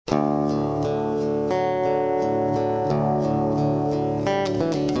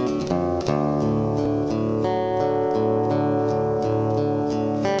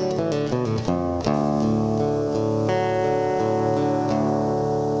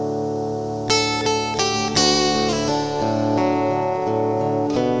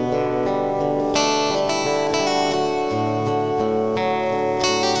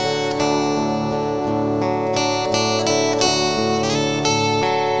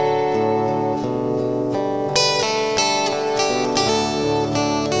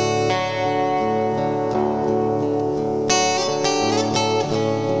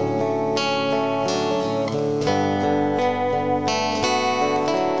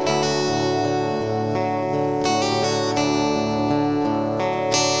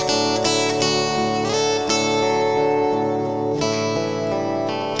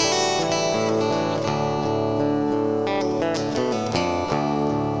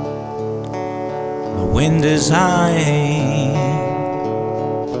wind is high,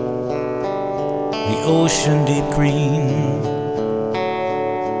 the ocean deep green.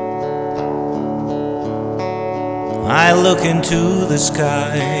 I look into the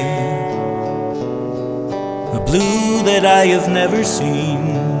sky, a blue that I have never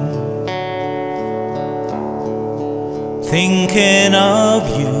seen, thinking of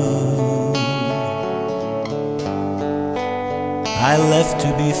you. I left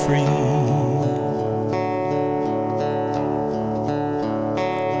to be free.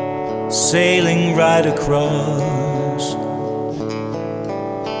 Sailing right across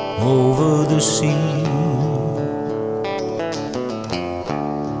over the sea.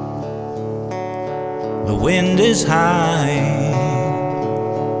 The wind is high,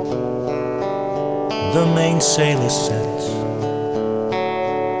 the mainsail is set.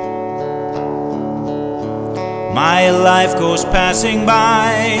 My life goes passing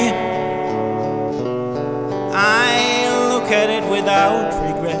by, I look at it without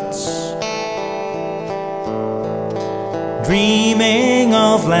regrets, dreaming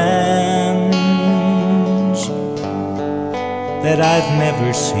of lands that I've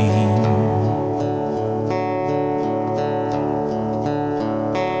never seen.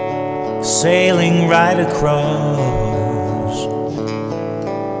 Sailing right across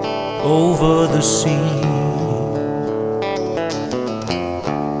over the sea.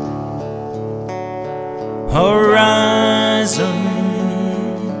 Horizon,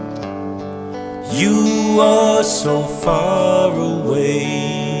 you are so far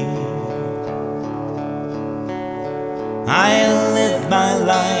away. I live my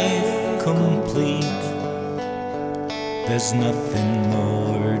life complete, there's nothing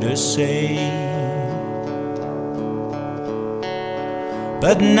more to say.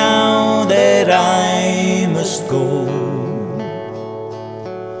 But now that I must go,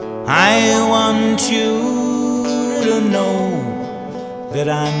 I want you to know that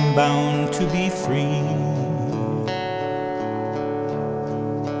I'm bound to be free.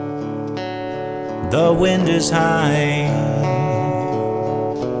 The wind is high,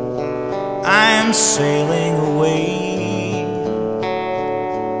 I'm sailing away.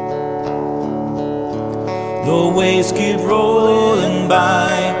 The waves keep rolling by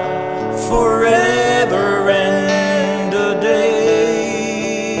forever and a day.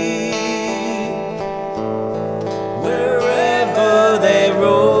 Wherever they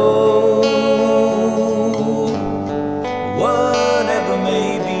roll, whatever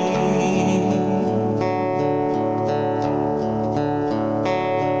may be,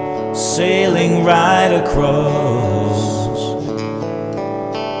 sailing right across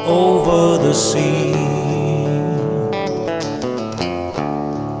over the sea.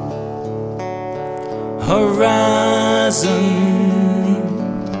 Horizon,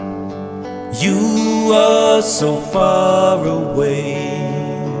 you are so far away.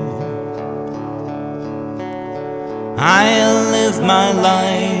 I live my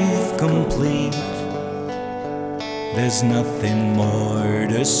life complete, there's nothing more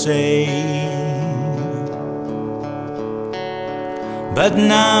to say. But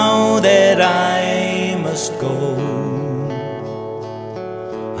now that I must go,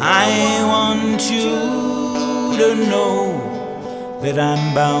 I want you to know that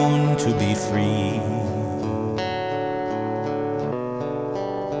I'm bound to be free.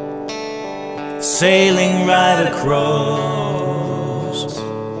 Sailing right across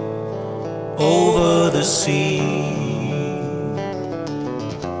over the sea.